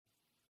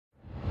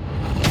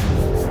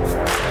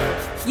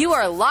You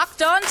are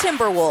Locked On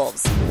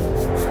Timberwolves,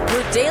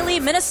 your daily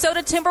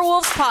Minnesota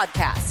Timberwolves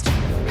podcast.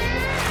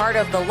 Part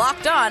of the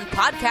Locked On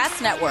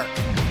Podcast Network.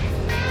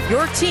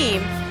 Your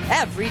team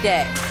every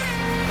day.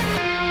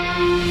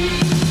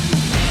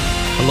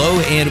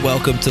 Hello and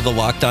welcome to the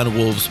Locked On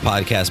Wolves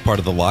podcast, part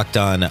of the Locked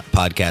On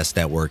Podcast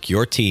Network,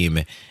 your team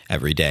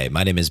every day.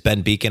 My name is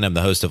Ben Beacon. I'm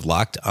the host of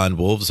Locked On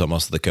Wolves. I'm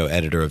also the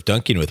co-editor of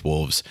Dunking with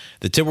Wolves,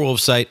 the Timberwolves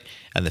site,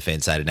 and the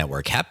Fansided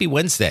Network. Happy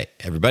Wednesday,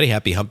 everybody.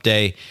 Happy Hump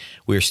Day.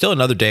 We're still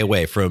another day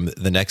away from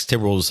the next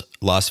Timberwolves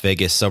Las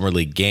Vegas Summer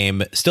League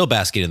game. Still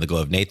basking in the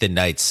glow of Nathan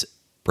Knight's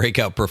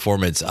breakout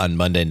performance on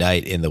Monday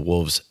night in the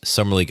Wolves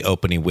Summer League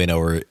opening win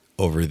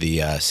over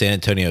the San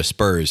Antonio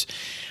Spurs.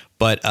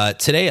 But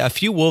today, a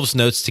few Wolves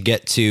notes to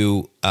get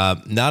to.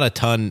 Not a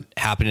ton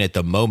happening at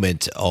the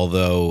moment,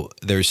 although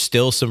there's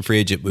still some free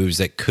agent moves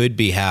that could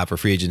be or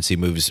free agency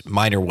moves,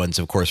 minor ones,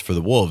 of course, for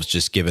the Wolves,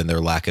 just given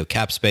their lack of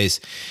cap space.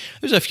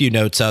 There's a few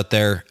notes out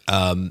there.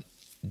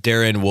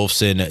 Darren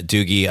Wolfson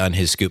Doogie on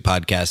his Scoop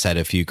podcast had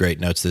a few great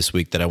notes this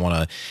week that I want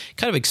to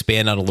kind of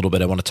expand on a little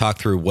bit. I want to talk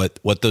through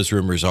what those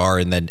rumors are,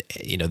 and then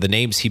the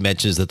names he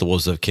mentions that the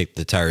Wolves have kicked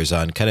the tires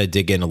on, kind of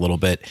dig in a little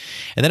bit,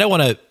 and then I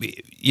want to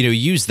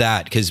use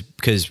that because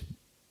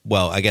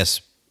I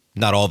guess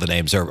not all the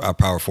names are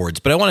power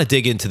forwards, but I want to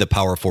dig into the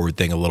power forward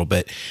thing a little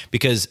bit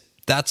because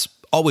that's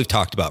all we've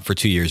talked about for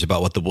 2 years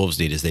about what the Wolves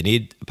need is they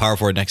need a power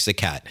forward next to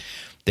Cat.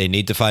 They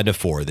need to find a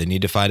four. They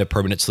need to find a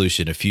permanent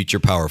solution, a future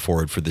power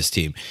forward for this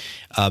team.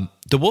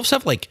 The Wolves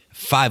have like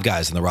 5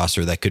 guys on the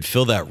roster that could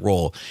fill that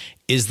role.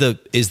 Is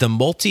the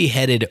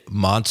multi-headed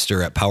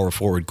monster at power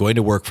forward going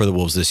to work for the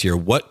Wolves this year?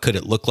 What could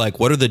it look like?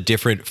 What are the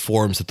different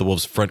forms that the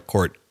Wolves front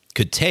court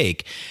could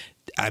take?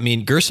 I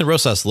mean, Gerson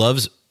Rosas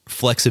loves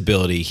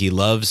flexibility. He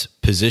loves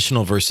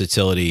positional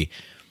versatility,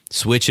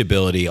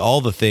 switchability,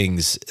 all the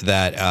things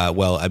that,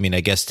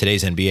 I guess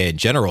today's NBA in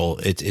general,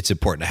 it's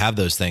important to have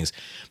those things.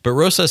 But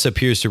Rosas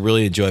appears to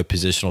really enjoy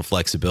positional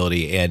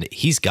flexibility, and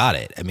he's got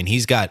it. I mean,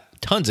 he's got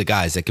tons of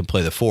guys that can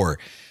play the four.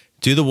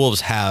 Do the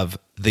Wolves have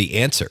the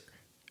answer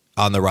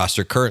on the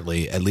roster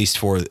currently, at least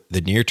for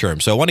the near term?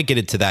 So I want to get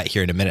into that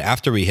here in a minute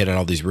after we hit on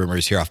all these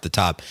rumors here off the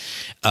top.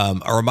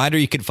 A reminder,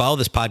 you can follow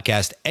this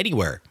podcast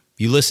anywhere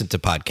you listen to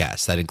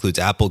podcasts. That includes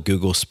Apple,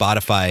 Google,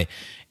 Spotify,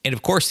 and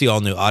of course, the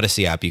all-new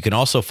Odyssey app. You can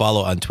also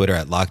follow on Twitter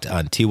at Locked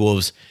On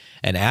T-Wolves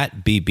and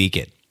at B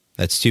Beacon.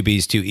 That's 2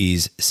 B's, 2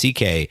 E's,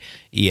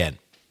 CKEN.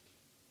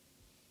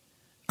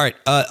 All right,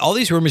 all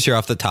these rumors here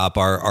off the top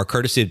are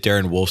courtesy of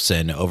Darren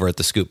Wolfson over at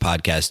the Scoop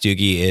podcast.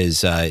 Doogie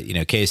is,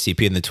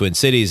 KSTP in the Twin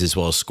Cities, as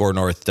well as Score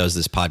North does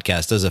this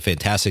podcast, does a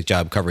fantastic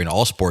job covering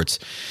all sports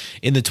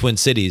in the Twin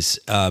Cities.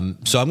 So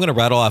I'm going to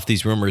rattle off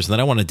these rumors, and then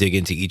I want to dig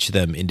into each of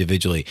them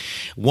individually.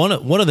 One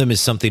of them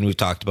is something we've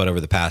talked about over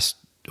the past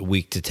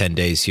week to 10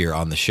 days here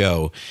on the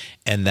show.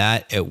 And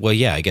that,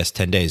 I guess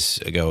 10 days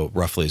ago,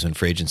 roughly, is when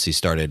free agency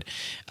started.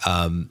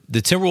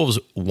 The Timberwolves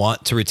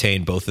want to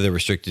retain both of their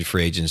restricted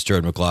free agents,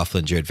 Jordan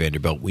McLaughlin, Jared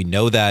Vanderbilt. We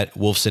know that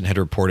Wolfson had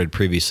reported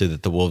previously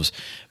that the Wolves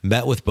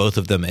met with both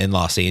of them in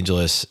Los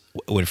Angeles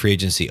when free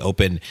agency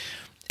opened,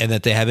 and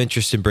that they have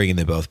interest in bringing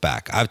them both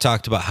back. I've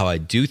talked about how I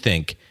do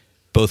think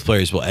both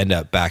players will end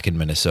up back in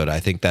Minnesota.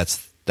 I think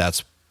that's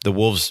the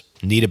Wolves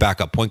need a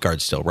backup point guard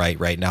still, right?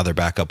 Right now, their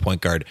backup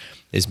point guard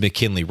is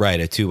McKinley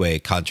Wright, a 2-way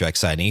contract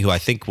signee who I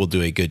think will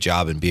do a good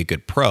job and be a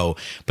good pro,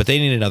 but they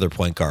need another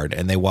point guard,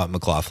 and they want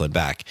McLaughlin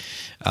back.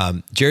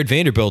 Jared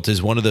Vanderbilt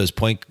is one of those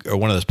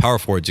power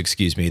forwards,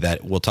 that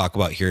we'll talk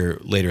about here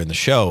later in the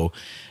show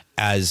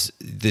as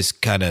this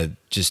kind of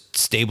just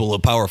stable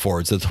of power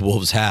forwards that the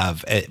Wolves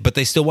have, but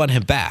they still want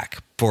him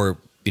back for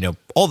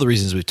all the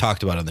reasons we've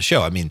talked about on the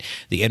show. I mean,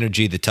 the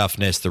energy, the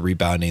toughness, the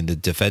rebounding, the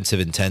defensive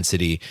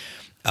intensity,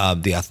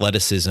 the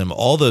athleticism,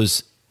 all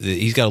those.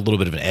 He's got a little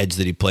bit of an edge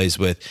that he plays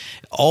with.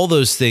 All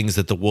those things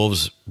that the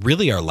Wolves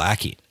really are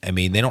lacking. I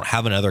mean, they don't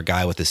have another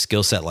guy with a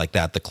skill set like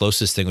that. The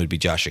closest thing would be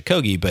Josh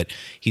Okogie, but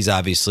he's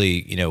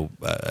obviously,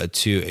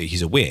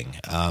 he's a wing.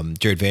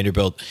 Jared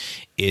Vanderbilt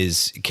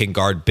can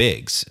guard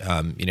bigs.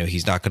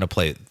 He's not going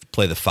to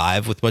play the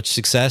 5 with much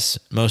success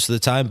most of the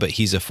time, but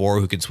he's a 4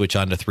 who can switch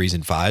on to 3s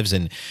and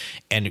 5s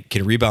and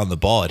can rebound the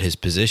ball at his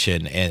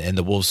position, and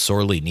the Wolves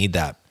sorely need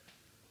that.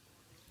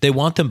 They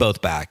want them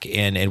both back,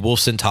 and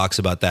Wolfson talks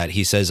about that.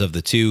 He says of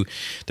the two,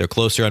 they're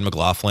closer on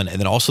McLaughlin, and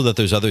then also that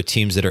there's other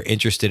teams that are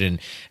interested in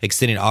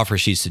extending offer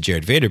sheets to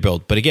Jared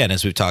Vanderbilt. But again,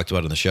 as we've talked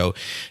about on the show,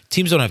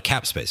 teams don't have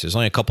cap space. There's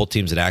only a couple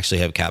teams that actually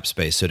have cap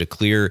space. So to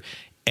clear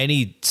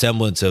any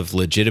semblance of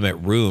legitimate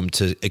room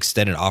to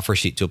extend an offer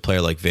sheet to a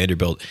player like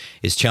Vanderbilt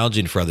is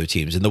challenging for other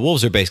teams. And the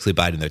Wolves are basically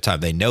biding their time.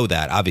 They know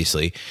that,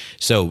 obviously.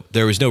 So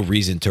there was no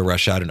reason to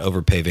rush out and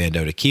overpay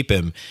Vando to keep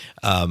him,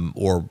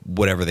 or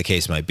whatever the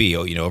case might be,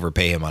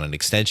 overpay him on an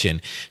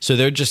extension. So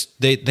they're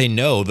just, they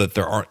know that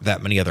there aren't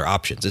that many other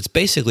options. It's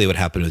basically what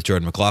happened with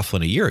Jordan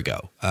McLaughlin a year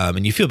ago.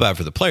 And you feel bad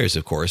for the players,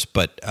 of course,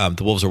 but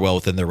the Wolves are well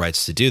within their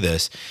rights to do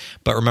this.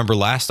 But remember,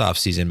 last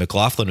offseason,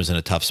 McLaughlin was in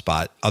a tough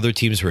spot. Other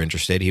teams were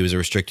interested. He was a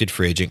restricted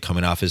free agent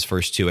coming off his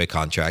first 2-way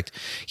contract.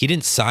 He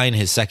didn't sign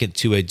his second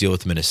 2-way deal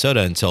with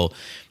Minnesota until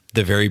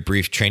the very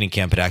brief training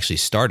camp had actually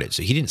started.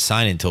 So he didn't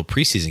sign until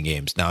preseason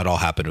games. Now, it all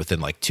happened within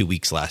like 2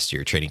 weeks last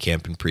year, training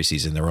camp and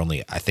preseason. There were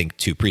only, I think,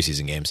 2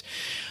 preseason games.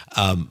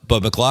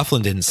 But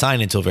McLaughlin didn't sign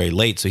until very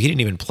late. So he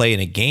didn't even play in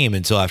a game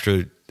until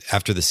after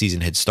the season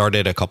had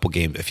started,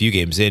 a few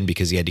games in,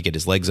 because he had to get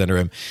his legs under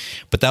him.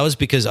 But that was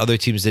because other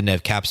teams didn't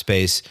have cap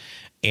space.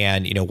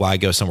 And, why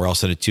go somewhere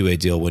else on a 2-way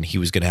deal when he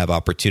was going to have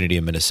opportunity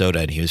in Minnesota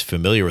and he was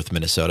familiar with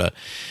Minnesota?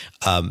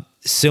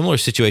 Similar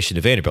situation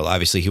to Vanderbilt.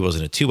 Obviously, he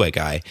wasn't a 2-way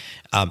guy.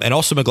 And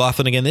also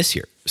McLaughlin again this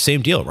year.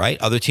 Same deal, right?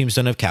 Other teams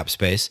don't have cap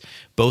space.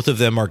 Both of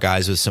them are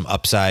guys with some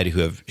upside who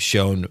have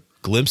shown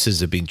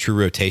glimpses of being true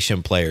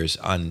rotation players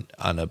on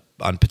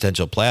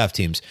potential playoff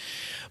teams.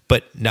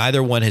 But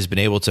neither one has been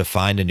able to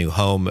find a new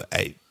home.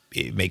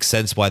 It makes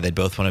sense why they'd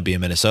both want to be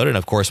in Minnesota, and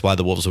of course why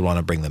the Wolves would want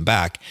to bring them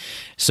back.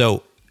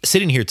 So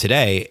sitting here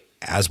today,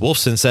 as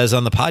Wolfson says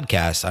on the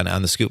podcast,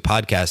 on the Scoop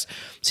podcast,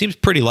 seems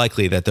pretty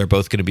likely that they're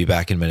both going to be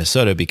back in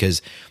Minnesota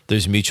because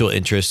there's mutual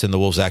interest and the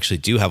Wolves actually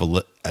do have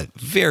a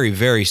very,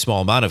 very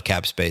small amount of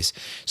cap space.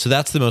 So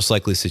that's the most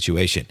likely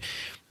situation.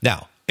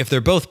 Now, if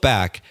they're both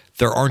back,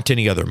 there aren't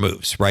any other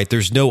moves, right?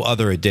 There's no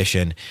other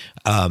addition.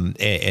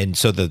 And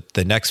so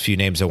the next few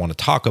names I want to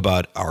talk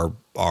about are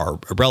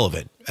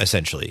irrelevant,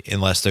 essentially,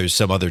 unless there's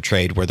some other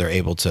trade where they're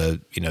able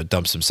to,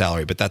 dump some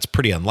salary. But that's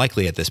pretty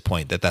unlikely at this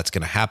point that that's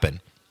going to happen.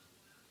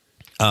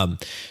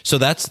 So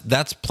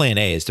that's plan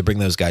A, is to bring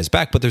those guys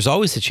back. But there's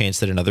always the chance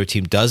that another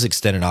team does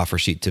extend an offer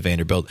sheet to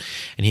Vanderbilt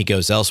and he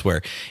goes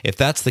elsewhere. If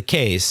that's the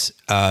case,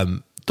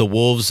 the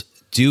Wolves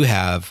do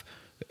have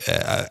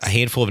a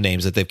handful of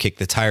names that they've kicked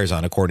the tires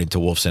on, according to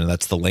Wolfson, and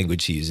that's the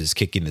language he uses,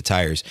 kicking the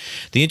tires.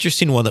 The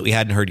interesting one that we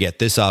hadn't heard yet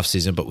this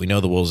offseason, but we know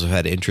the Wolves have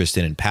had interest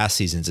in past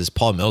seasons, is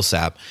Paul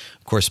Millsap.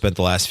 Of course, spent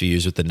the last few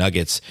years with the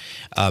Nuggets.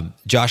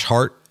 Josh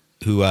Hart,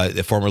 who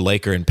the former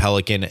Laker and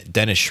Pelican.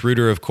 Dennis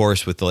Schroeder, of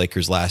course, with the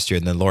Lakers last year,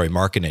 and then Lauri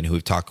Markkanen, who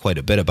we've talked quite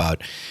a bit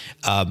about.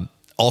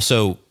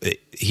 Also,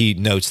 he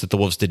notes that the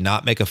Wolves did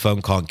not make a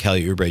phone call on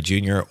Kelly Oubre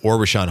Jr. or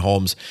Richaun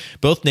Holmes,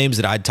 both names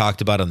that I'd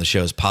talked about on the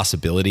show as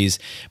possibilities,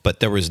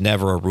 but there was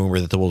never a rumor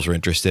that the Wolves were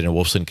interested, and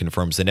Wolfson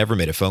confirms they never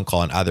made a phone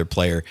call on either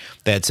player.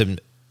 They had some,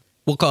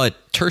 we'll call it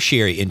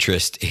tertiary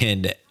interest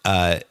in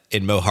Mo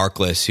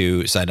Harkless,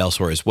 who signed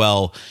elsewhere as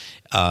well.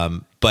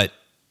 And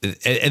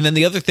then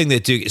the other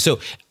thing so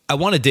I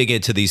want to dig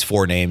into these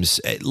 4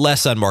 names,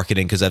 less on Markkanen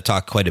because I've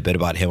talked quite a bit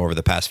about him over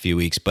the past few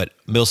weeks, but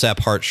Millsap,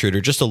 Hart, Schroeder,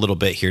 just a little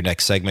bit here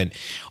next segment.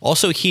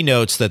 Also, he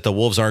notes that the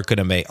Wolves are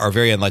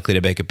very unlikely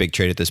to make a big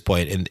trade at this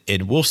point.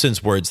 In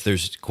Wolfson's words,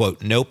 there's,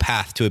 quote, no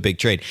path to a big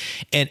trade.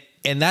 And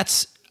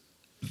that's,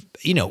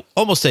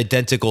 almost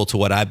identical to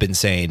what I've been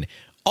saying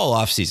all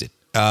offseason.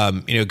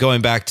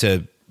 Going back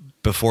to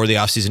before the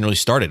offseason really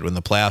started, when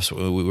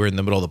we were in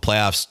the middle of the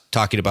playoffs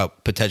talking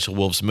about potential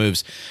Wolves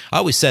moves, I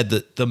always said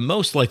that the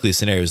most likely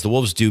scenario is the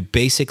Wolves do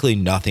basically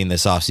nothing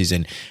this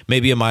offseason,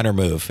 maybe a minor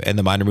move. And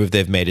the minor move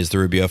they've made is the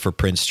Rubio for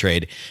Prince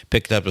trade,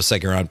 picked up a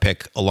second-round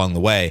pick along the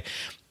way.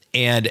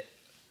 And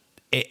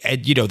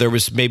there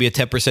was maybe a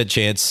 10%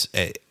 chance,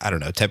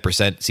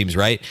 10% seems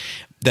right,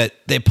 that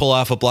they pull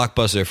off a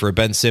blockbuster for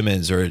Ben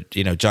Simmons, or,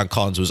 John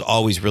Collins was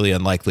always really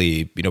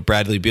unlikely.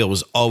 Bradley Beal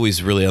was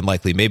always really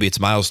unlikely. Maybe it's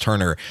Miles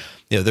Turner.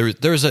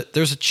 There's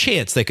a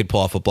chance they could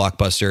pull off a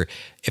blockbuster.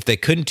 If they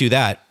couldn't do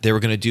that, they were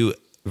going to do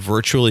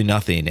virtually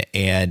nothing.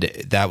 And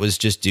that was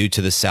just due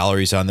to the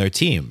salaries on their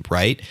team,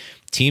 right?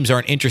 Teams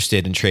aren't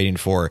interested in trading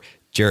for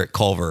Jarrett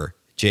Culver,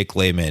 Jake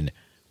Layman,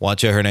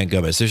 Juancho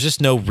Hernan-Gomez. There's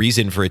just no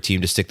reason for a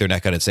team to stick their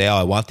neck out and say,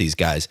 I want these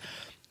guys.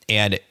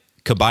 And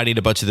combining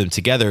a bunch of them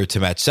together to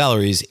match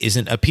salaries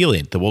isn't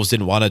appealing. The Wolves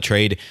didn't want to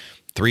trade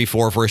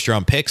 3-4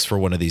 first-round picks for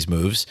one of these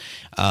moves.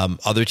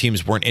 Other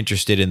teams weren't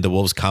interested in the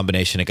Wolves'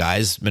 combination of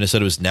guys.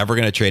 Minnesota was never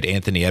going to trade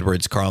Anthony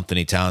Edwards, Karl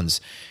Anthony Towns,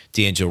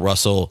 D'Angelo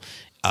Russell.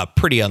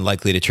 Pretty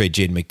unlikely to trade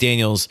Jaden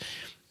McDaniels.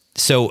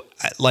 So,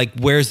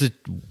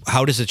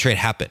 how does the trade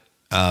happen?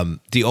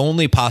 The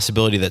only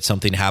possibility that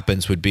something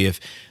happens would be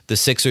if the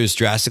Sixers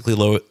drastically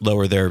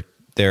lower their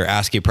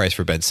asking price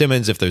for Ben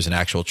Simmons, if there's an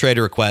actual trade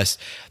request,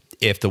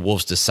 if the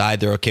Wolves decide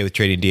they're okay with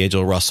trading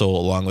D'Angelo Russell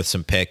along with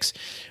some picks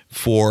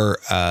for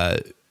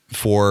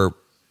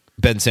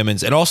Ben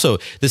Simmons. And also,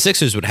 the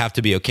Sixers would have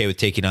to be okay with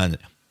taking on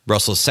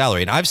Russell's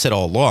salary. And I've said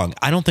all along,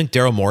 I don't think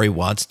Daryl Morey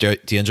wants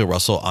D'Angelo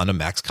Russell on a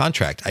max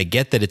contract. I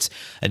get that it's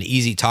an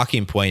easy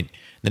talking point in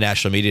the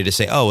national media to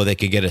say, they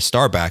could get a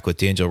star back with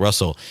D'Angelo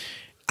Russell.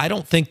 I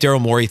don't think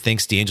Daryl Morey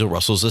thinks D'Angelo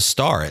Russell's a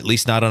star, at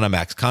least not on a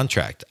max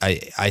contract.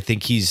 I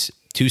think he's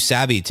too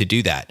savvy to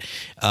do that.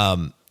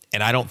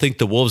 And I don't think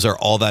the Wolves are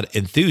all that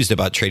enthused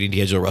about trading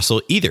D'Angelo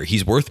Russell either.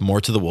 He's worth more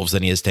to the Wolves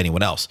than he is to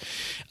anyone else.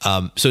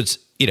 So it's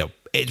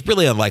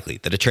really unlikely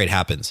that a trade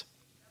happens.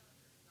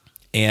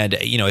 And,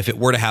 if it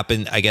were to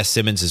happen, I guess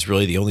Simmons is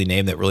really the only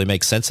name that really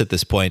makes sense at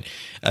this point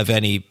of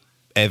any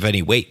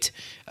weight.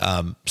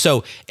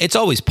 So it's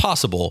always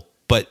possible.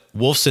 But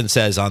Wolfson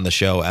says on the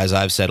show, as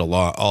I've said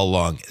all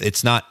along,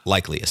 it's not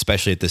likely,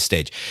 especially at this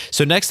stage.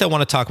 So next I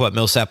want to talk about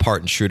Millsap, Hart,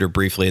 and Schroeder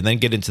briefly, and then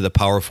get into the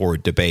power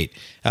forward debate.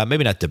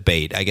 Maybe not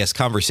debate, I guess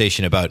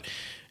conversation about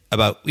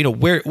about,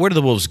 where do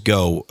the Wolves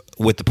go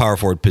with the power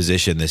forward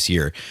position this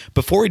year.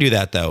 Before we do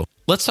that, though,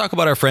 let's talk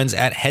about our friends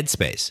at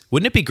Headspace.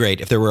 Wouldn't it be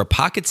great if there were a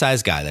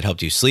pocket-sized guy that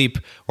helped you sleep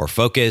or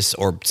focus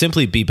or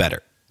simply be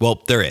better?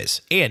 Well, there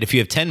is. And if you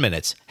have 10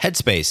 minutes,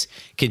 Headspace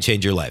can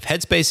change your life.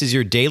 Headspace is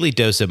your daily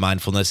dose of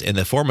mindfulness in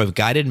the form of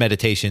guided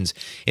meditations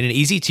in an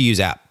easy-to-use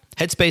app.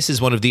 Headspace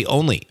is one of the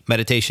only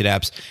meditation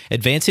apps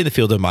advancing the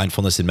field of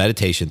mindfulness and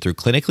meditation through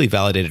clinically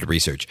validated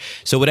research.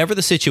 So whatever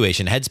the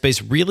situation,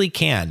 Headspace really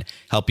can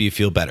help you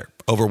feel better.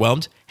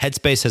 Overwhelmed?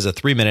 Headspace has a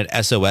 3-minute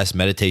SOS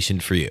meditation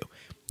for you.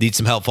 Need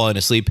some help falling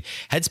asleep?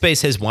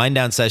 Headspace has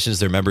wind-down sessions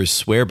their members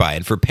swear by.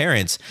 And for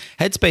parents,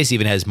 Headspace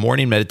even has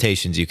morning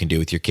meditations you can do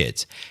with your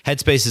kids.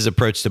 Headspace's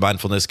approach to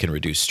mindfulness can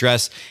reduce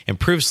stress,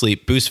 improve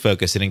sleep, boost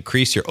focus, and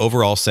increase your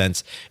overall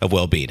sense of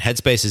well-being.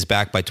 Headspace is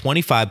backed by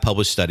 25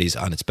 published studies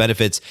on its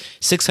benefits,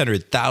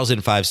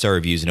 600,000 5-star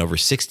reviews, and over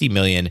 60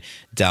 million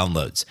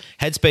downloads.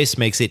 Headspace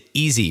makes it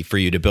easy for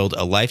you to build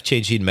a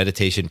life-changing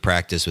meditation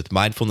practice with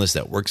mindfulness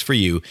that works for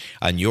you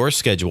on your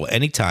schedule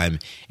anytime,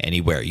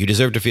 anywhere. You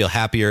deserve to feel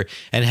happier,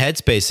 and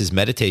Headspace is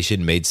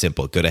meditation made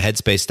simple. Go to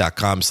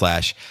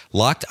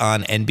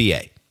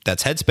headspace.com/lockedonnba.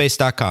 That's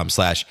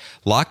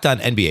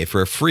headspace.com/lockedonnba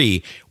for a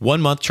free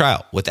 1-month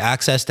trial with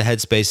access to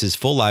Headspace's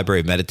full library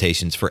of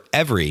meditations for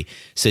every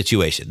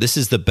situation. This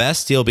is the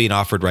best deal being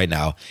offered right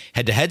now.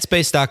 Head to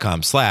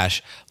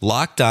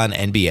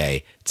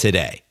headspace.com/lockedonnba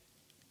today.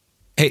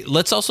 Hey,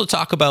 let's also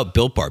talk about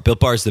Built Bar.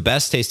 Built Bar is the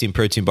best tasting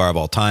protein bar of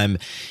all time.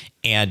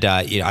 And,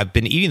 I've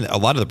been eating a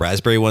lot of the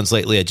raspberry ones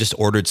lately. I just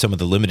ordered some of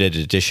the limited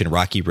edition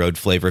Rocky Road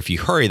flavor. If you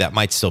hurry, that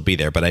might still be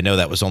there, but I know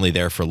that was only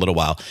there for a little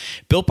while.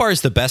 Built Bar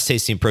is the best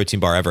tasting protein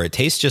bar ever. It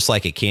tastes just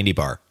like a candy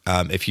bar.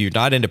 If you're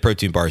not into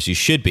protein bars, you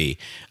should be.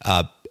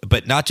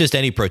 But not just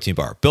any protein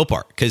bar, Built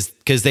Bar,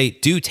 because they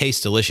do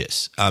taste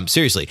delicious.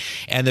 Seriously.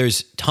 And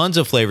there's tons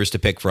of flavors to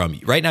pick from.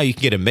 Right now, you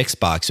can get a mixed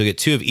box. You'll get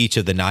 2 of each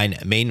of the 9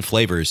 main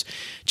flavors.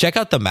 Check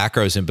out the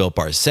macros in Built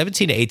Bars.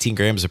 17 to 18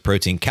 grams of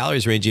protein,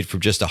 calories ranging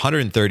from just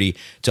 130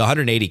 to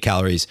 180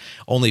 calories,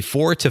 only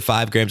 4 to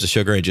 5 grams of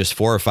sugar, and just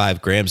 4 or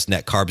 5 grams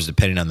net carbs,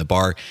 depending on the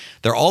bar.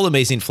 They're all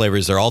amazing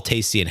flavors. They're all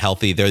tasty and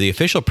healthy. They're the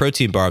official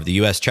protein bar of the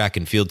U.S. track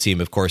and field team.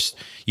 Of course,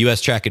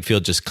 U.S. track and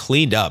field just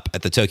cleaned up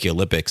at the Tokyo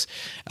Olympics.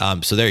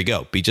 So there you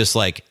go. Be just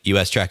like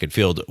U.S. track and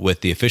field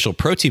with the official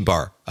protein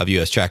bar of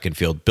U.S. track and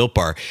field, Built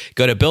Bar.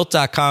 Go to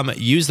Built.com,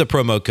 use the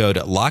promo code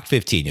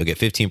LOCK15. You'll get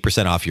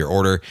 15% off your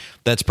order.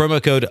 That's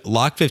promo code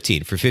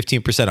LOCK15 for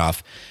 15%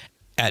 off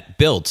at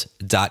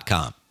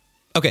Built.com.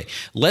 Okay,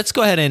 let's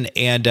go ahead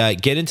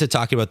and get into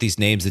talking about these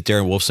names that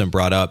Darren Wolfson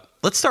brought up.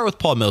 Let's start with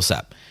Paul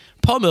Millsap.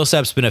 Paul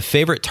Millsap's been a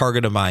favorite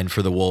target of mine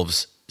for the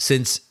Wolves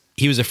since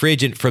he was a free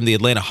agent from the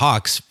Atlanta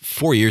Hawks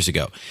 4 years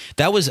ago.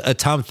 That was a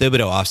Tom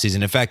Thibodeau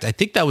offseason. In fact, I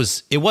think it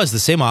was the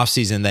same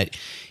offseason that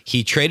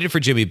he traded for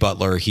Jimmy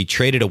Butler. He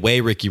traded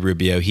away Ricky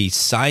Rubio. He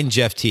signed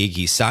Jeff Teague.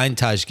 He signed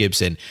Taj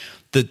Gibson.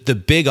 The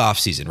big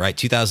offseason, right?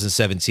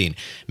 2017.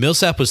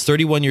 Millsap was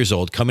 31 years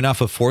old, coming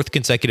off a 4th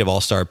consecutive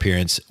All-Star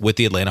appearance with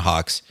the Atlanta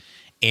Hawks,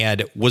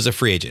 and was a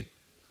free agent.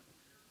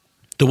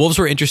 The Wolves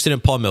were interested in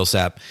Paul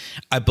Millsap.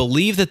 I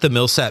believe that the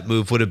Millsap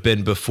move would have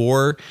been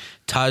before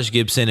Taj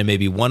Gibson and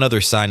maybe one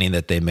other signing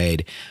that they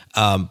made,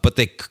 but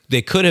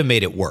they could have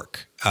made it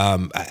work.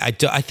 I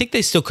think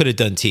they still could have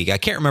done Teague. I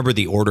can't remember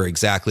the order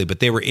exactly, but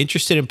they were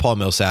interested in Paul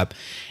Millsap,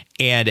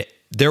 and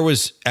there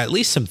was at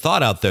least some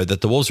thought out there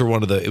that the Wolves were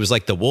it was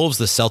like the Wolves,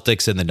 the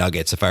Celtics, and the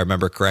Nuggets, if I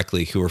remember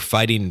correctly, who were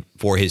fighting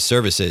for his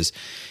services.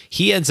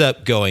 He ends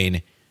up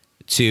going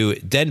to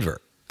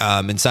Denver.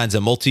 And signs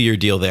a multi-year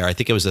deal there. I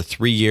think it was a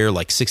 3-year,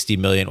 like $60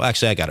 million. Well,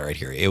 actually, I got it right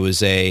here. It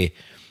was it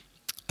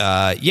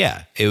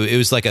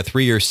was like a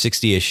 3-year,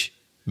 60-ish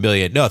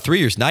million. No, 3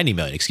 years, 90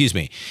 million. Excuse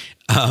me.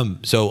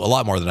 So a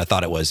lot more than I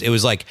thought it was. It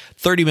was like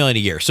 $30 million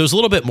a year. So it was a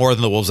little bit more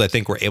than the Wolves, I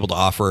think, were able to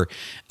offer.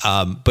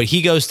 But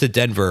he goes to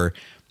Denver,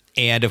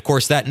 and of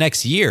course, that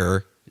next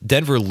year,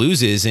 Denver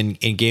loses in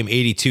game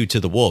 82 to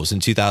the Wolves in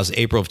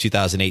April of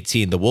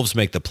 2018. The Wolves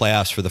make the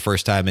playoffs for the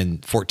first time in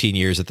 14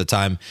 years at the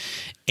time.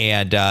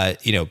 And,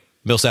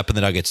 Millsap and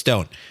the Nuggets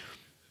don't.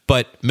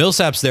 But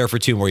Millsap's there for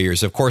 2 more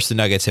years. Of course, the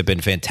Nuggets have been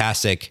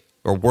fantastic,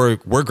 or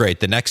were great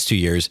the next 2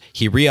 years.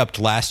 He re-upped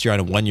last year on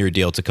a 1-year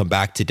deal to come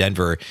back to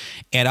Denver,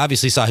 and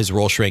obviously saw his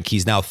role shrink.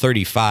 He's now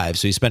 35,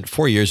 so he spent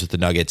 4 years with the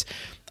Nuggets.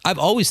 I've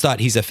always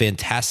thought he's a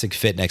fantastic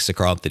fit next to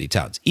Karl-Anthony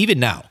Towns, even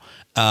now.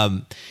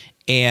 And,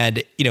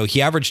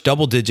 he averaged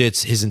double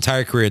digits his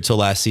entire career until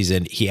last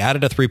season. He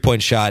added a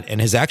 3-point shot and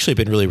has actually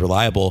been really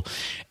reliable.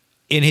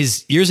 In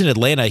his years in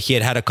Atlanta, he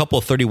had a couple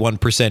of 31%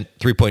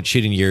 3-point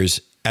shooting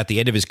years at the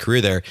end of his career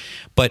there.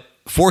 But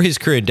for his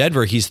career in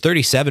Denver, he's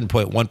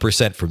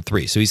 37.1% from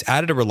 3. So he's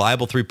added a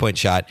reliable 3-point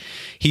shot.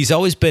 He's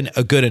always been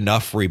a good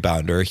enough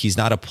rebounder. He's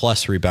not a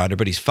plus rebounder,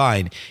 but he's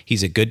fine.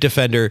 He's a good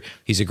defender.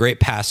 He's a great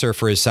passer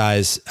for his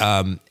size,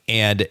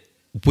 and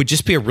would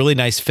just be a really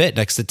nice fit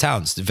next to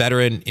Towns. The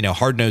veteran,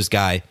 hard-nosed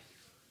guy,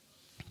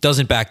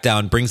 doesn't back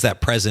down, brings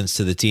that presence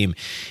to the team.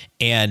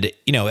 And,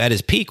 at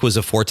his peak was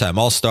a 4-time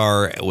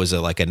All-Star, was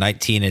like a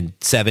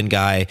 19-7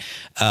 guy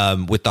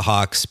with the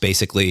Hawks,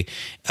 basically.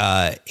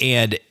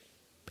 And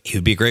he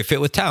would be a great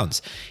fit with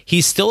Towns.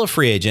 He's still a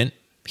free agent.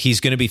 He's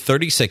going to be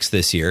 36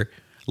 this year.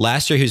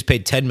 Last year, he was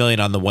paid $10 million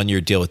on the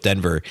 1-year deal with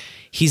Denver.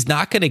 He's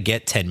not going to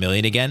get $10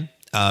 million again.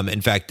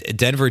 In fact,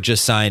 Denver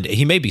just signed,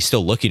 he may be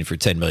still looking for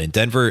 $10 million.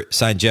 Denver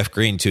signed Jeff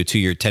Green to a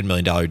 2-year, $10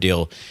 million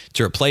deal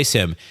to replace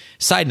him.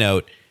 Side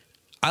note,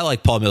 I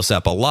like Paul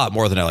Millsap a lot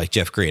more than I like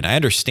Jeff Green. I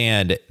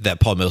understand that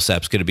Paul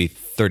Millsap's going to be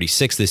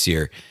 36 this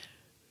year,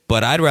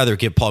 but I'd rather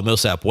give Paul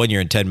Millsap 1 year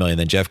and $10 million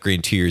than Jeff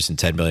Green 2 years and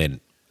 $10 million.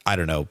 I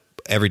don't know,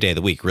 every day of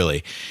the week,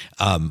 really.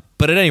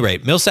 But at any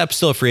rate, Millsap's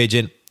still a free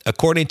agent.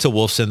 According to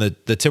Wolfson,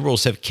 the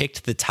Timberwolves have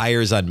kicked the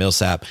tires on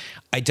Millsap.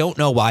 I don't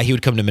know why he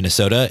would come to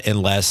Minnesota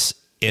unless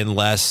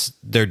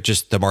they're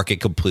just the market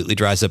completely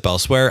dries up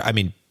elsewhere. I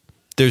mean,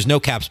 there's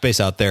no cap space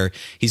out there.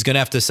 He's going to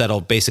have to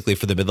settle basically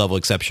for the mid-level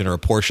exception or a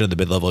portion of the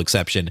mid-level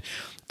exception.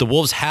 The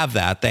Wolves have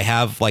that. They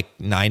have like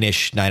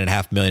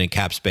 $9.5 million in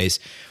cap space.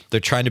 They're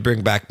trying to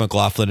bring back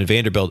McLaughlin and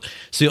Vanderbilt.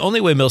 So the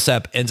only way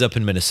Millsap ends up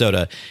in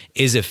Minnesota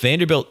is if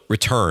Vanderbilt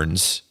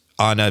returns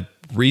on a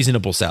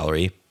reasonable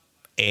salary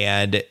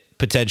and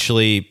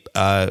potentially,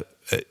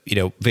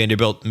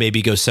 Vanderbilt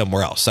maybe goes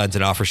somewhere else, signs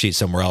an offer sheet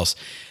somewhere else.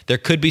 There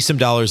could be some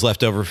dollars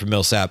left over for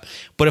Millsap.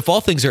 But if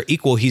all things are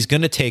equal, he's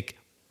going to take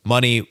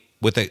money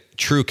with a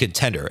true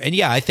contender. And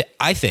yeah,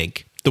 I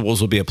think the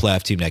Wolves will be a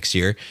playoff team next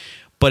year.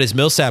 But is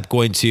Millsap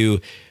going to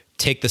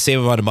take the same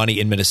amount of money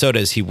in Minnesota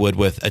as he would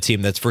with a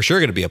team that's for sure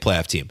going to be a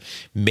playoff team?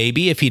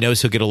 Maybe if he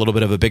knows he'll get a little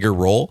bit of a bigger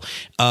role.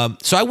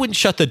 So I wouldn't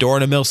shut the door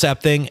on a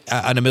Millsap thing,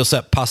 on a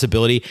Millsap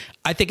possibility.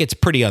 I think it's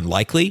pretty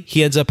unlikely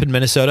he ends up in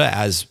Minnesota,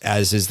 as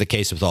is the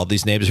case with all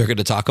these names we're going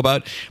to talk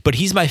about. But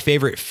he's my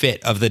favorite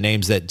fit of the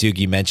names that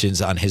Doogie mentions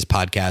on his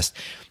podcast.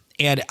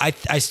 And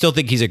I still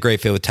think he's a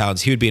great fit with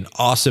Towns. He would be an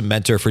awesome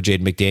mentor for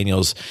Jaden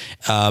McDaniels,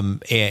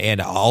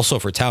 and also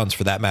for Towns,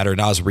 for that matter,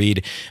 Naz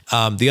Reid,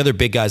 the other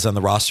big guys on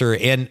the roster.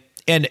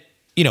 And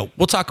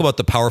we'll talk about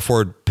the power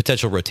forward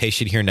potential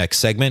rotation here next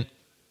segment.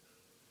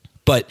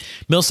 But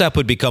Millsap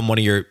would become one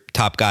of your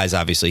top guys,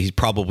 obviously. He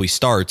probably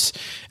starts,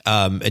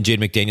 and Jaden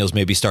McDaniels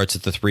maybe starts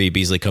at the 3.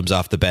 Beasley comes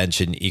off the bench,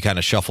 and you kind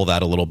of shuffle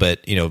that a little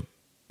bit.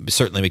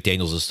 Certainly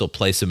McDaniels will still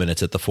play some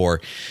minutes at the 4.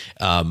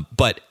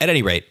 But at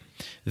any rate,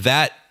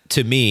 that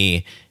to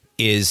me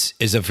is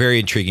a very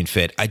intriguing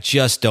fit. I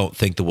just don't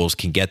think the Wolves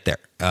can get there.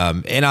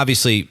 And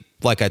obviously,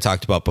 like I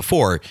talked about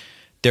before,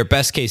 their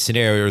best case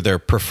scenario or their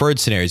preferred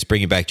scenario is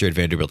bringing back Jared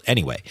Vanderbilt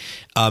anyway.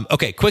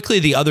 Okay, quickly,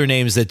 the other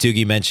names that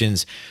Doogie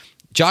mentions.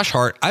 Josh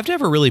Hart. I've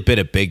never really been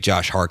a big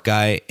Josh Hart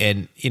guy,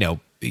 and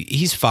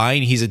he's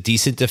fine. He's a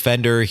decent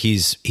defender.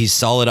 He's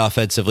solid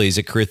offensively. He's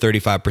a career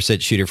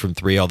 35% shooter from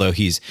 3, although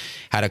he's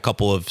had a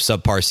couple of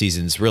subpar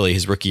seasons. Really,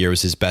 his rookie year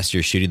was his best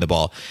year shooting the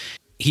ball.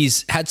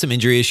 He's had some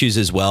injury issues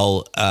as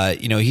well.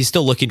 He's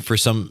still looking for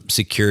some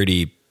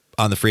security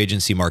on the free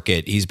agency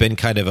market. He's been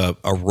kind of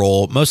a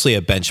role, mostly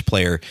a bench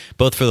player,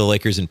 both for the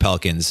Lakers and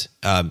Pelicans.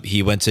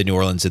 He went to New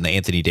Orleans in the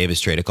Anthony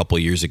Davis trade a couple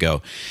of years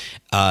ago.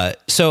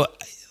 So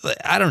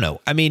I don't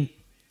know. I mean,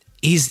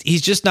 he's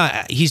just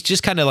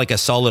kind of like a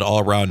solid all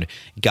around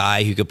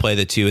guy who could play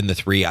the 2 and the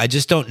 3. I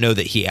just don't know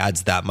that he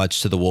adds that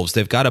much to the Wolves.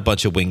 They've got a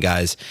bunch of wing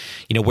guys.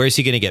 Where's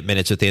he going to get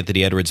minutes with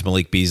Anthony Edwards,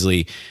 Malik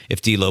Beasley?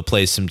 If D'Lo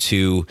plays some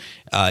 2,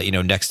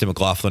 next to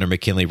McLaughlin or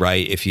McKinley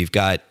Wright, if you've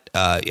got,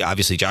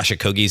 obviously Josh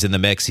Okogie's in the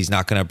mix, he's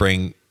not going to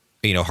bring,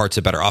 Hart's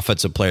a better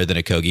offensive player than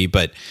Okogie,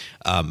 but,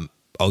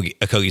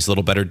 Okogie's a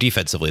little better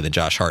defensively than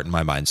Josh Hart in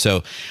my mind.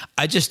 So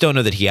I just don't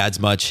know that he adds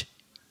much.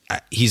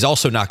 He's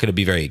also not going to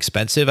be very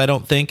expensive, I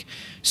don't think.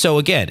 So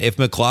again, if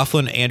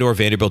McLaughlin and or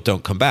Vanderbilt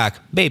don't come back,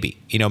 maybe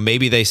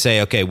they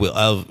say, okay,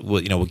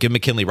 we'll give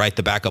McKinley Wright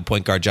the backup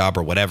point guard job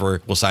or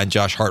whatever. We'll sign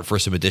Josh Hart for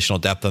some additional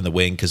depth on the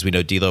wing because we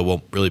know D'Lo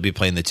won't really be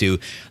playing the 2.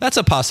 That's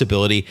a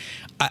possibility.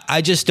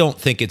 I just don't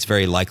think it's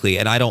very likely,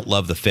 and I don't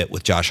love the fit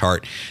with Josh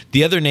Hart.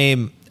 The other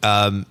name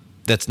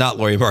that's not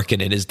Lauri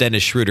Markkanen is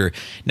Dennis Schroeder.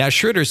 Now,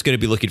 Schroeder's going to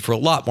be looking for a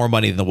lot more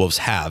money than the Wolves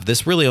have.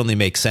 This really only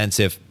makes sense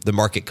if the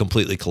market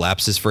completely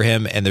collapses for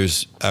him. And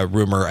there's a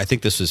rumor, I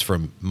think this was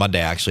from Monday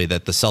actually,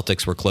 that the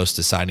Celtics were close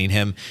to signing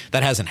him.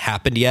 That hasn't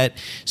happened yet.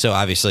 So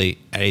obviously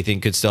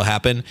anything could still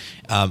happen.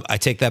 I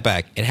take that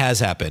back. It has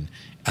happened.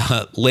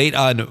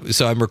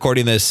 So I'm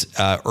recording this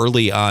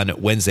early on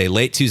Wednesday,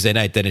 late Tuesday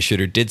night. Dennis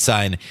Schroeder did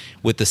sign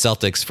with the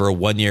Celtics for a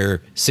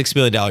 1-year, $6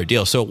 million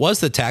deal. So it was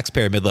the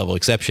taxpayer mid-level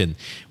exception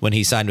when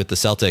he signed with the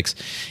Celtics.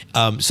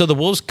 So the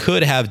Wolves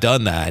could have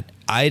done that.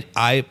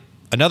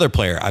 Another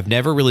player, I've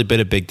never really been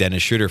a big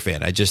Dennis Schroeder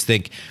fan. I just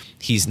think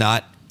he's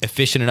not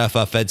efficient enough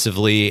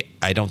offensively.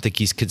 I don't think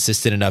he's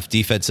consistent enough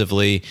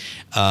defensively.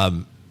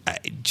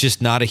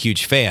 Just not a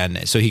huge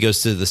fan. So he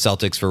goes to the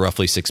Celtics for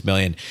roughly $6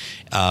 million.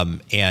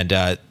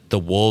 The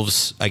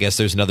Wolves, I guess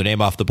there's another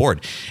name off the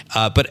board.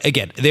 But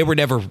again, it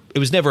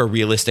was never a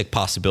realistic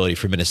possibility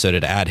for Minnesota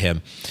to add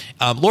him.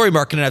 Lauri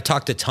Markkanen, I've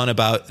talked a ton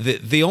about.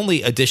 The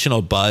only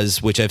additional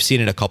buzz, which I've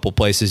seen in a couple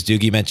places,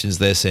 Doogie mentions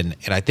this, and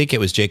I think it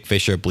was Jake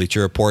Fisher of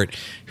Bleacher Report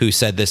who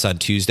said this on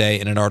Tuesday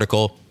in an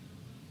article.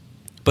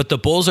 But the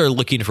Bulls are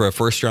looking for a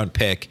first-round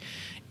pick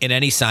in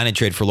any sign and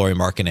trade for Lauri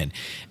Markkanen.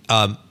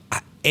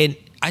 And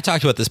I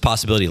talked about this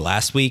possibility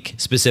last week,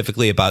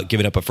 specifically about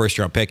giving up a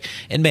first-round pick.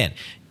 And man,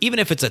 even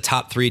if it's a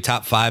top 3,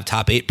 top 5,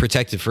 top 8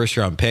 protected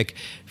first-round pick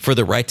for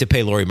the right to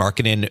pay Lauri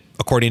Markkanen,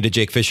 according to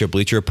Jake Fisher,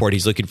 Bleacher Report,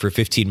 he's looking for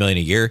 $15 million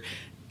a year.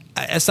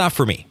 That's not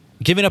for me.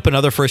 Giving up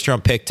another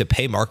first-round pick to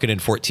pay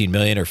Markkanen $14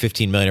 million or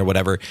 $15 million or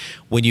whatever,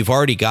 when you've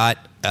already got,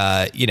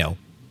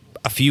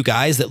 a few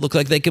guys that look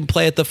like they can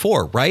play at the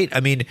 4, right? I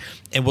mean,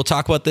 and we'll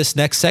talk about this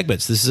next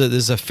segment. So this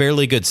is a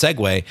fairly good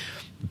segue.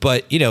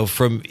 But,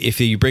 from if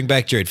you bring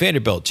back Jared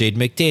Vanderbilt, Jaden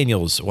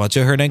McDaniels,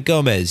 Juancho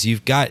Hernan-Gomez,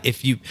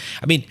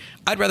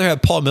 I'd rather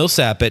have Paul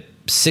Millsap at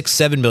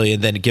 $6-7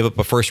 million than give up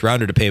a first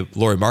rounder to pay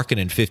Lauri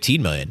Markkanen $15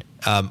 million.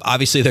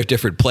 Obviously, they're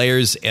different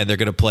players, and they're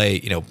going to play,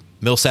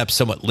 Millsap's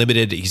somewhat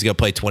limited. He's going to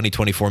play 20,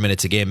 24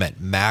 minutes a game at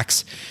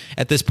max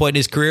at this point in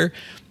his career.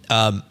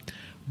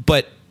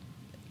 But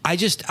I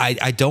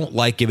don't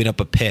like giving up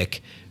a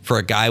pick for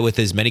a guy with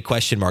as many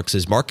question marks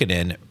as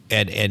Markkanen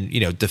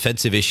and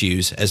defensive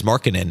issues as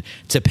Markkanen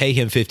to pay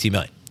him $50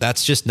 million.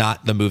 That's just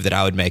not the move that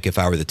I would make if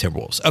I were the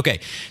Timberwolves. Okay,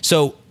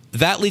 so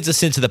that leads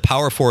us into the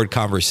power forward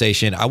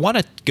conversation. I want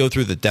to go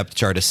through the depth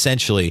chart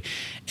essentially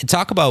and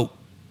talk about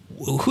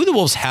who the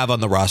Wolves have on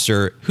the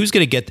roster, who's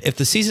going to get, if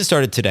the season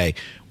started today,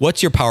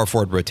 what's your power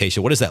forward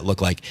rotation? What does that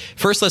look like?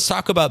 First, let's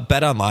talk about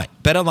BetOnline.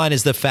 BetOnline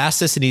is the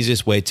fastest and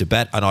easiest way to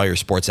bet on all your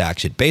sports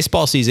action.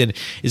 Baseball season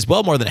is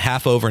well more than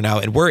half over now,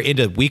 and we're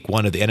into week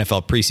 1 of the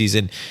NFL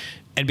preseason.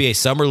 NBA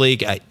Summer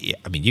League.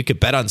 You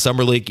could bet on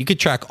Summer League. You could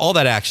track all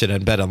that action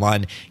on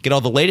BetOnline. Get all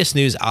the latest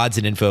news, odds,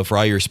 and info for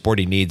all your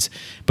sporting needs.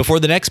 Before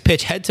the next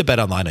pitch, head to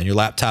BetOnline on your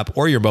laptop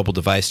or your mobile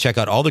device. Check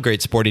out all the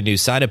great sporting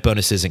news, sign-up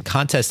bonuses, and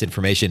contest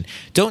information.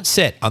 Don't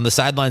sit on the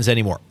sidelines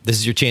anymore. This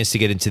is your chance to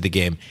get into the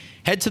game.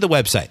 Head to the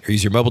website or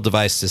use your mobile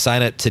device to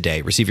sign up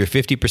today. Receive your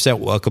 50%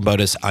 welcome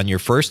bonus on your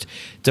first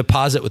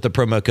deposit with the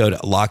promo code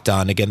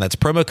LOCKEDON. Again, that's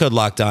promo code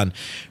LOCKEDON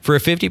for a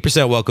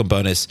 50% welcome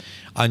bonus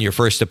on your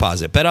first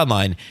deposit.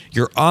 BetOnline,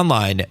 your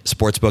online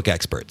sportsbook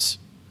experts.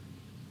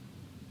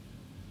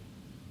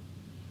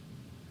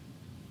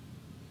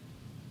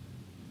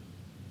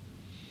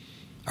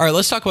 All right,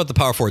 let's talk about the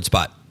power forward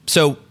spot.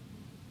 So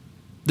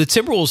the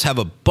Timberwolves have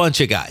a bunch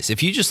of guys.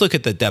 If you just look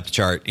at the depth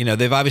chart,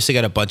 they've obviously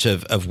got a bunch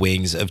of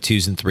wings, of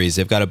 2s and 3s.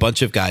 They've got a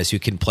bunch of guys who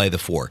can play the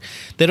 4.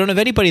 They don't have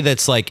anybody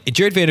that's like,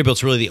 Jared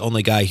Vanderbilt's really the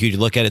only guy who you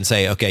look at and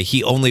say, okay,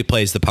 he only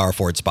plays the power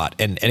forward spot.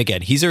 And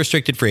again, he's a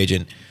restricted free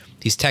agent.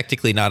 He's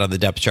technically not on the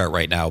depth chart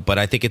right now, but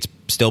I think it's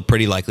still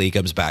pretty likely he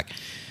comes back.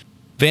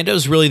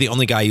 Vando's really the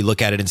only guy you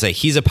look at it and say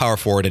he's a power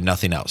forward and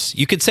nothing else.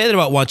 You could say that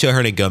about Juancho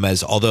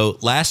Hernan-Gomez, although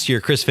last year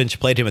Chris Finch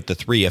played him at the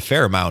 3 a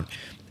fair amount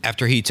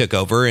after he took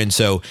over. And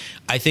so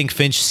I think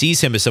Finch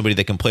sees him as somebody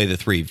that can play the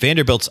 3.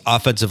 Vanderbilt's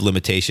offensive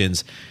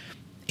limitations,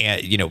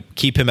 and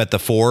keep him at the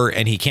 4,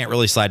 and he can't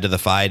really slide to the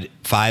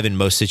 5 in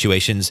most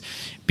situations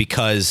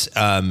because,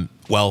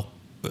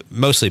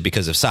 mostly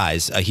because of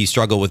size. He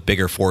struggled with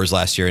bigger 4s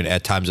last year and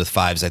at times with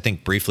 5s. I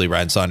think briefly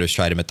Ryan Saunders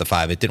tried him at the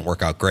 5. It didn't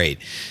work out great.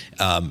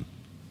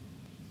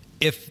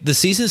 If the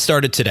season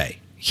started today,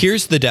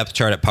 here's the depth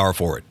chart at power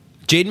forward.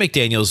 Jaden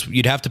McDaniels,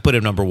 you'd have to put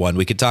him number 1.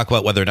 We could talk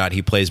about whether or not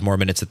he plays more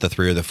minutes at the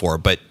 3 or the 4,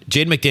 but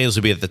Jaden McDaniels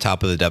would be at the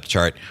top of the depth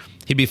chart.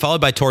 He'd be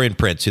followed by Taurean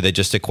Prince, who they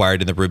just acquired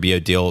in the Rubio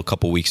deal a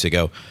couple weeks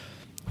ago,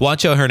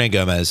 Juancho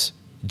Hernan-Gomez,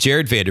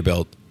 Jared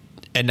Vanderbilt,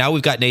 and now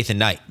we've got Nathan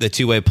Knight, the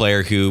two-way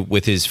player who,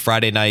 with his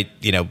Friday night,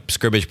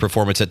 scrimmage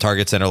performance at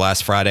Target Center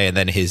last Friday and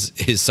then his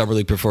Summer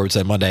League performance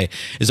on Monday,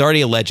 is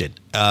already a legend.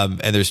 And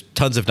there's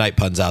tons of Knight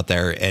puns out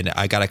there, and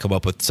I got to come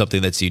up with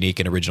something that's unique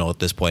and original at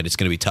this point. It's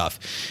going to be tough.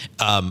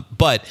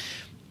 But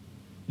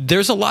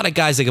there's a lot of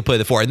guys that can play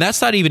the 4, and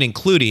that's not even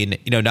including,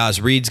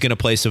 Naz Reid's going to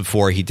play some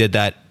 4. He did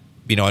that,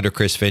 under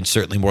Chris Finch,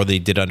 certainly more than he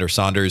did under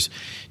Saunders.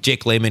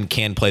 Jake Layman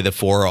can play the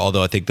 4,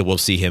 although I think that we'll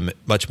see him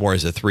much more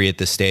as a 3 at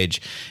this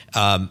stage.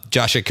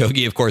 Josh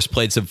Okogie, of course,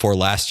 played some 4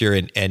 last year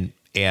and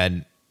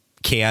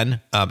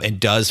can and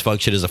does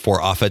function as a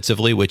 4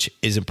 offensively, which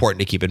is important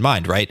to keep in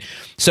mind, right?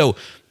 So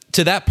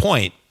to that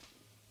point,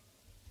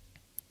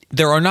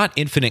 there are not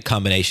infinite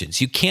combinations.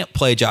 You can't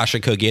play Josh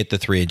Okogie at the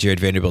 3 and Jared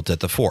Vanderbilt at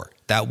the 4.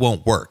 That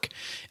won't work.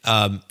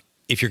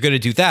 If you're going to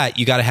do that,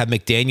 you got to have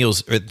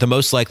McDaniels, or the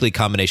most likely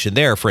combination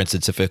there, for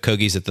instance, if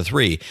Okogie's at the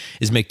 3,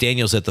 is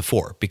McDaniels at the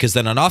 4. Because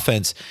then on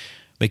offense,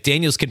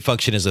 McDaniels can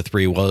function as a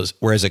 3,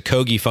 whereas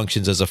Okogie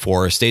functions as a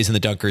 4, stays in the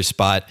dunker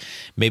spot.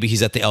 Maybe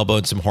he's at the elbow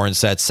in some horn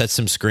sets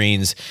some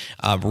screens,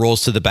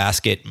 rolls to the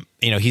basket.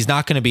 He's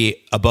not going to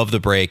be above the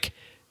break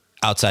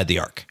outside the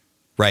arc.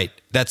 Right.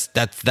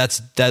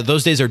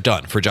 Those days are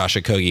done for Josh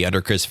Okogie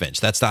under Chris Finch.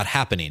 That's not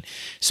happening.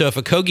 So if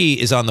Okogie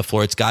is on the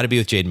floor, it's got to be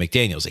with Jaden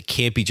McDaniels. It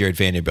can't be Jared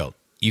Vanderbilt.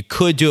 You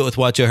could do it with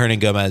Juancho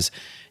Hernan-Gomez.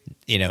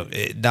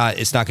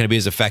 It's not going to be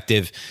as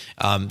effective.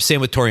 Same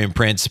with Taurean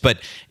Prince,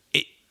 but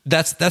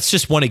that's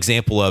just one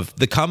example of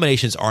the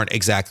combinations aren't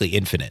exactly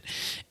infinite.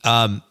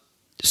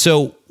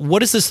 So what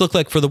does this look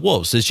like for the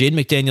Wolves? Does Jaden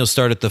McDaniels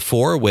start at the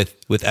 4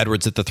 with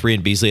Edwards at the 3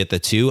 and Beasley at the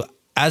 2?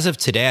 as of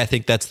today, I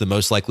think that's the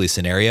most likely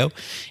scenario.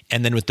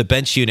 And then with the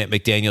bench unit,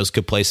 McDaniels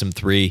could play some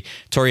 3.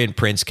 Taurean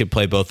Prince could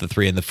play both the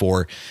 3 and the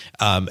 4.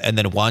 And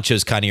then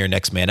Juancho's kind of your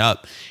next man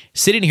up.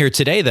 Sitting here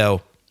today,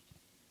 though,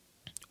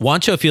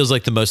 Juancho feels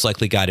like the most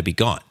likely guy to be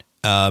gone.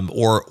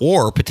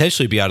 Or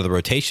potentially be out of the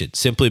rotation,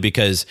 simply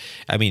because,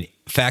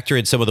 factor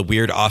in some of the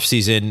weird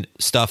offseason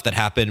stuff that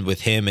happened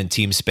with him and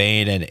Team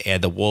Spain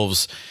and the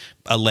Wolves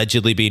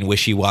allegedly being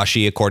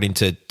wishy-washy according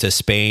to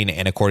Spain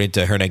and according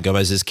to Hernan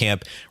Gomez's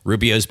camp.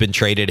 Rubio's been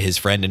traded, his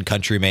friend and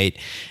country mate.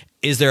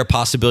 Is there a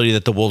possibility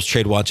that the Wolves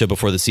trade Juancho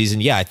before the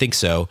season? Yeah, I think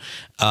so.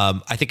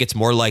 I think it's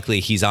more likely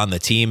he's on the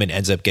team and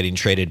ends up getting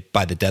traded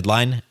by the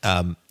deadline.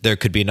 There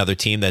could be another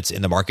team that's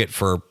in the market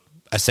for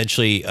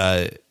essentially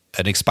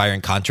an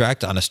expiring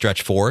contract on a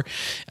stretch 4.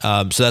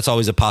 So that's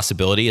always a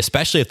possibility,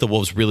 especially if the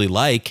Wolves really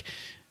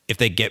if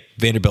they get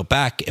Vanderbilt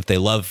back, if they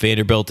love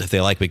Vanderbilt, if they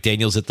like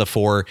McDaniels at the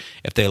 4,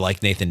 if they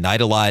like Nathan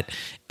Knight a lot,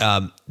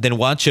 then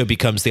Juancho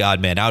becomes the odd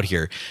man out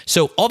here.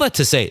 So all that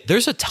to say,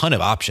 there's a ton of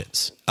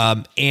options.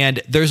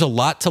 And there's a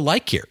lot to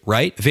like here,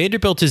 right?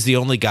 Vanderbilt is the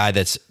only guy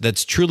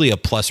that's truly a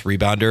plus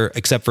rebounder,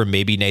 except for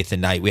maybe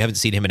Nathan Knight. We haven't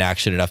seen him in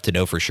action enough to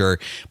know for sure.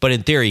 But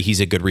in theory, he's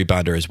a good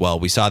rebounder as well.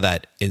 We saw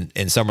that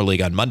in Summer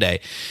League on Monday.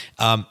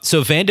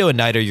 So Vando and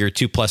Knight are your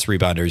 2 plus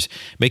rebounders.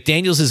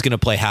 McDaniels is going to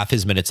play half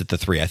his minutes at the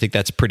 3. I think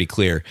that's pretty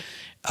clear.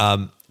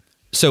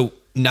 So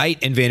Knight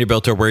and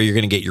Vanderbilt are where you're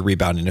going to get your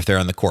rebounding if they're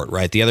on the court,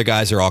 right? The other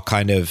guys are all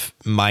kind of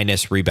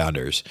minus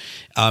rebounders.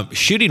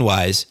 Shooting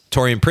wise,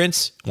 Taurean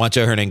Prince,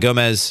 Juancho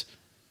Hernangomez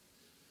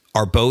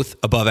are both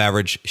above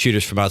average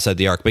shooters from outside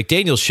the arc.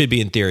 McDaniels should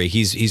be, in theory,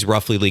 he's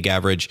roughly league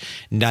average.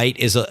 Knight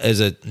is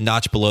a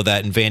notch below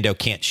that, and Vando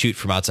can't shoot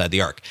from outside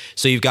the arc.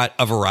 So you've got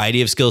a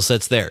variety of skill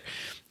sets there.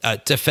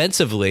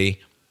 Defensively,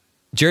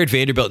 Jared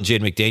Vanderbilt and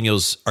Jaden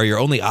McDaniels are your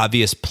only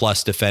obvious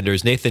plus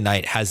defenders. Nathan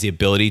Knight has the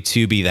ability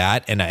to be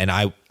that, and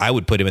I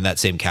would put him in that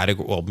same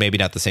category. Well, maybe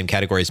not the same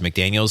category as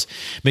McDaniels.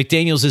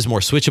 McDaniels is more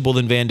switchable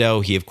than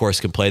Vando. He, of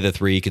course, can play the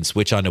 3. He can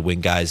switch on to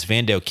wing guys.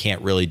 Vando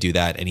can't really do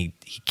that, and he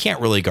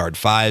can't really guard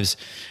 5s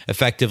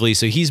effectively.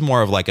 So he's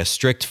more of like a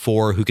strict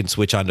 4 who can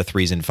switch on to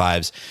 3s and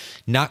 5s.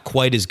 Not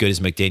quite as good as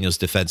McDaniels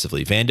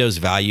defensively. Vando's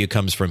value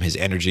comes from his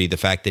energy, the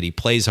fact that he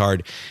plays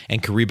hard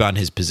and can rebound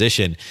his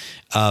position.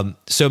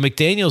 So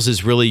McDaniels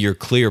is really your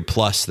clear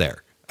plus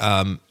there.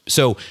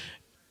 So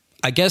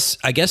I guess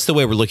the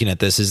way we're looking at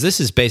this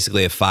is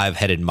basically a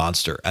 5-headed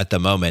monster at the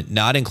moment,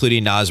 not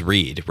including Naz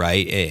Reid,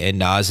 right? And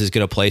Naz is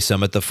going to play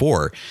some at the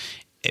 4.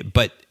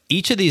 But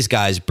each of these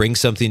guys brings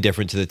something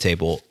different to the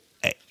table.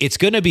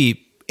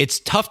 It's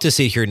tough to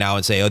sit here now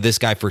and say, oh, this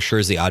guy for sure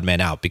is the odd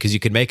man out, because you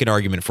can make an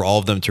argument for all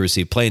of them to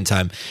receive playing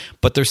time,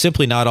 but they're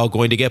simply not all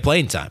going to get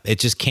playing time. It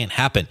just can't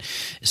happen.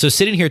 So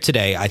sitting here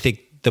today, I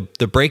think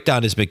the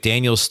breakdown is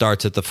McDaniels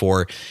starts at the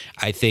 4.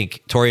 I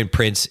think Taurean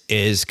Prince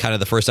is kind of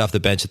the first off the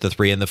bench at the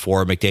 3 and the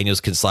 4.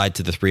 McDaniels can slide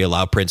to the 3,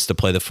 allow Prince to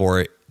play the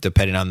 4,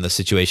 depending on the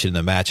situation in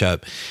the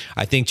matchup.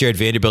 I think Jared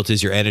Vanderbilt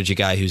is your energy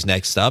guy who's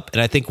next up.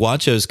 And I think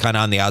Juancho's kind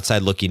of on the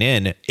outside looking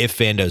in if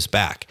Vando's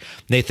back.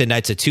 Nathan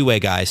Knight's a 2-way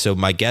guy, so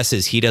my guess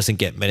is he doesn't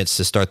get minutes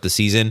to start the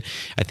season.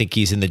 I think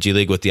he's in the G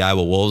League with the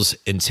Iowa Wolves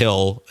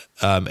until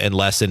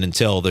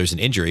there's an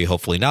injury,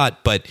 hopefully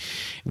not. But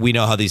we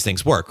know how these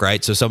things work,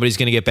 right? So somebody's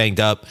going to get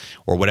banged up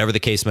or whatever the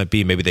case might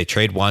be. Maybe they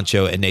trade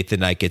Juancho and Nathan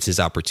Knight gets his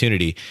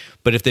opportunity.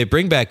 But if they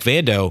bring back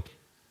Vando,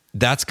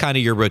 that's kind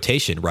of your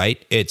rotation,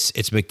 right? It's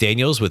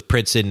McDaniels with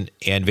Prince and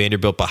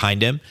Vanderbilt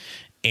behind him.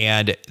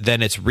 And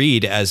then it's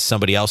Reid as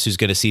somebody else who's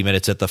going to see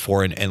minutes at the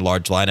 4 in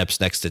large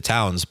lineups next to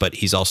Towns, but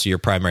he's also your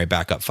primary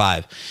backup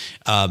 5.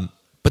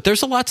 But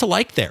there's a lot to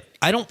like there.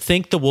 I don't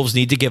think the Wolves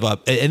need to give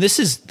up, and this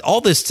is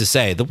all this to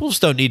say, the Wolves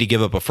don't need to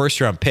give up a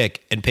first-round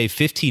pick and pay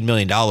 $15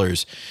 million.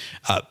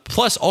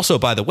 Plus, also,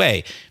 by the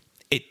way,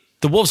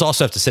 the Wolves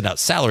also have to send out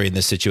salary in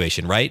this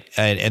situation, right?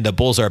 And the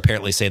Bulls are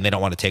apparently saying they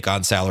don't want to take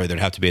on salary. There'd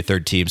have to be a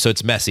third team. So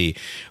it's messy.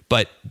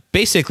 But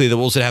basically, the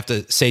Wolves would have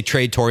to say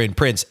trade Taurean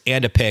Prince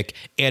and a pick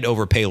and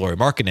overpay Lauri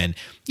Markkanen.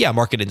 Yeah,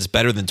 Markkanen's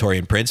better than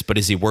Taurean Prince, but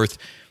is he worth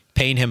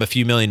paying him a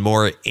few million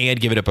more and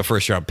giving up a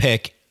first-round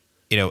pick?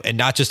 And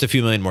not just a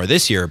few million more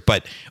this year,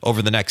 but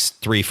over the next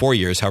 3-4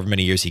 years, however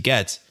many years he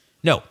gets?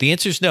 No, the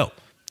answer is no.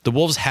 The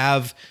Wolves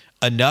have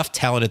enough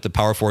talent at the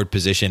power forward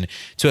position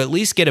to at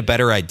least get a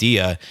better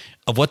idea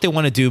of what they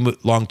want to do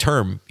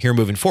long-term here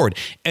moving forward.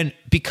 And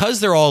because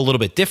they're all a little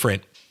bit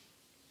different,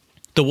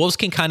 the Wolves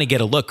can kind of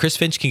get a look. Chris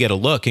Finch can get a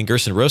look, and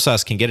Gerson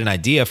Rosas can get an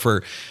idea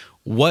for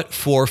what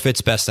 4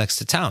 fits best next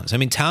to Towns. I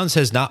mean, Towns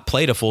has not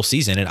played a full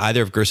season in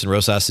either of Gerson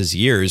Rosas'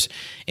 years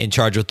in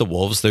charge with the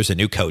Wolves. There's a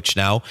new coach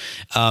now.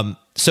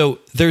 So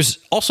there's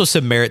also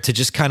some merit to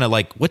just kind of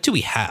like, what do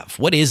we have?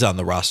 What is on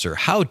the roster?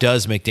 How do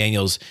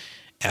McDaniels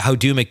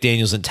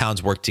and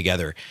Towns work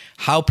together?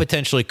 How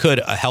potentially could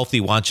a healthy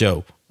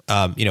Juancho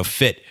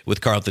fit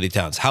with Karl-Anthony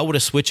Towns? How would a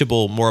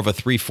switchable, more of a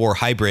 3-4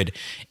 hybrid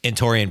in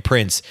Taurean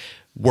Prince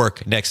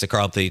work next to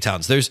Karl-Anthony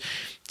Towns? There's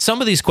some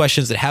of these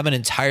questions that haven't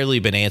entirely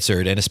been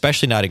answered, and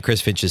especially not in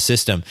Chris Finch's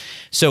system.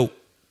 So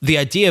the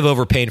idea of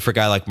overpaying for a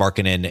guy like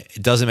Markkanen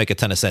doesn't make a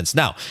ton of sense.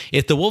 Now,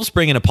 if the Wolves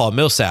bring in a Paul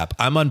Millsap,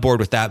 I'm on board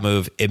with that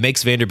move. It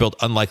makes Vanderbilt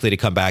unlikely to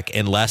come back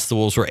unless the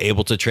Wolves were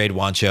able to trade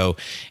Juancho.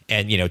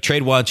 And,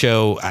 trade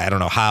Juancho, I don't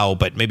know how,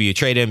 but maybe you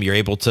trade him, you're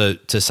able to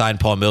sign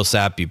Paul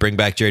Millsap, you bring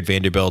back Jared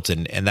Vanderbilt,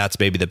 and that's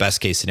maybe the best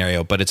case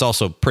scenario, but it's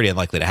also pretty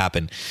unlikely to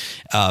happen.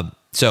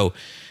 So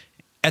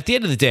at the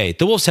end of the day,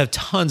 the Wolves have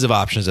tons of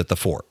options at the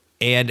 4.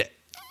 And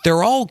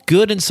they're all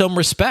good in some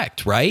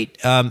respect, right?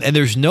 And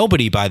there's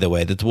nobody, by the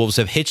way, that the Wolves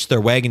have hitched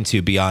their wagon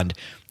to beyond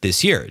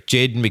this year.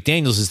 Jaden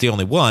McDaniels is the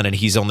only one, and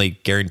he's only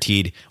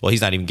guaranteed, well, he's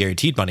not even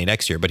guaranteed money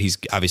next year, but he's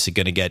obviously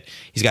going to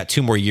he's got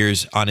 2 more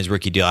years on his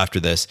rookie deal after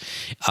this.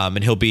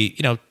 And he'll be,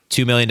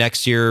 $2 million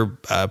next year,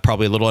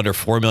 probably a little under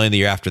 $4 million the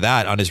year after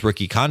that on his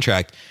rookie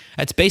contract.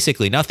 That's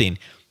basically nothing.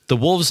 The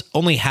Wolves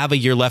only have a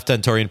year left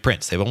on Taurean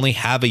Prince. They only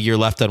have a year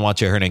left on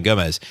Juancho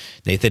Hernangomez.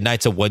 Nathan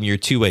Knight's a 1-year,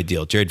 2-way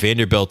deal. Jared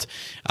Vanderbilt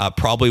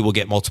probably will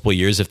get multiple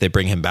years if they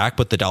bring him back,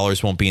 but the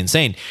dollars won't be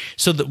insane.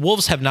 So the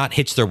Wolves have not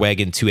hitched their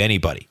wagon to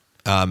anybody.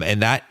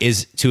 And that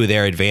is to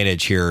their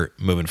advantage here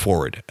moving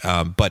forward.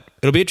 But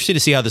it'll be interesting to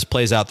see how this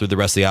plays out through the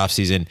rest of the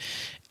offseason.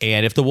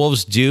 And if the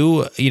Wolves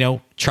do,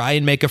 try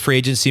and make a free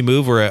agency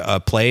move or a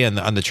play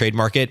on the trade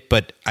market,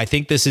 but I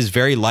think this is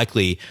very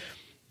likely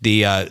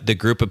the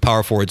group of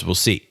power forwards we'll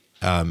see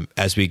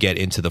as we get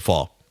into the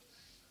fall.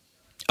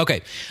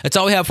 Okay, that's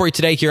all we have for you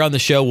today here on the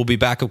show. We'll be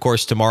back, of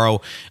course,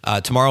 tomorrow.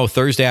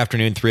 Thursday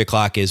afternoon, 3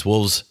 o'clock is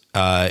Wolves.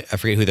 I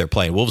forget who they're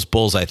playing. Wolves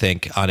Bulls, I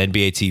think, on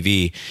NBA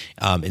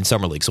TV in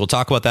Summer League. So we'll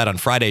talk about that on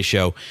Friday's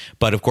show.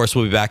 But, of course,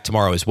 we'll be back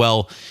tomorrow as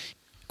well.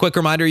 Quick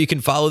reminder, you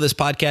can follow this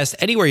podcast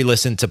anywhere you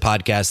listen to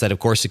podcasts. That, of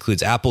course,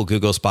 includes Apple,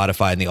 Google,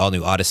 Spotify, and the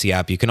all-new Odyssey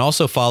app. You can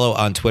also follow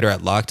on Twitter at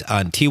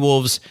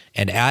LockedOnTWolves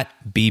and at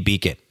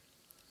BBeacon.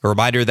 A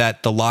reminder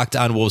that the Locked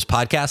On Wolves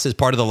podcast is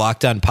part of the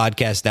Locked On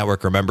Podcast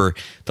Network. Remember,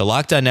 the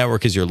Locked On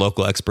Network is your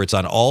local experts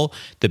on all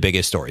the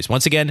biggest stories.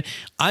 Once again,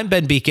 I'm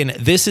Ben Beacon.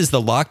 This is the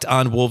Locked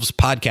On Wolves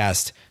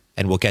podcast,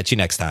 and we'll catch you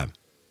next time.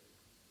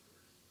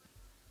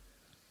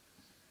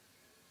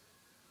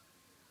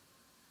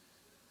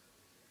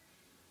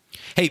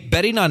 Hey,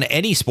 betting on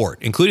any sport,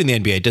 including the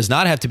NBA, does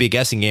not have to be a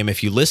guessing game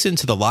if you listen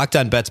to the Locked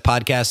On Bets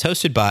podcast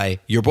hosted by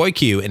your boy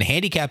Q and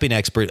handicapping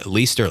expert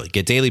Lee Sterling.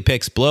 Get daily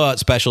picks, blowout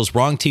specials,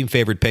 wrong team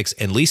favored picks,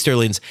 and Lee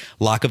Sterling's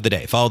lock of the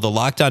day. Follow the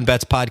Locked On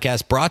Bets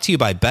podcast brought to you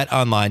by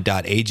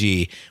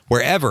betonline.ag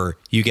wherever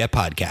you get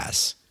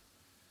podcasts.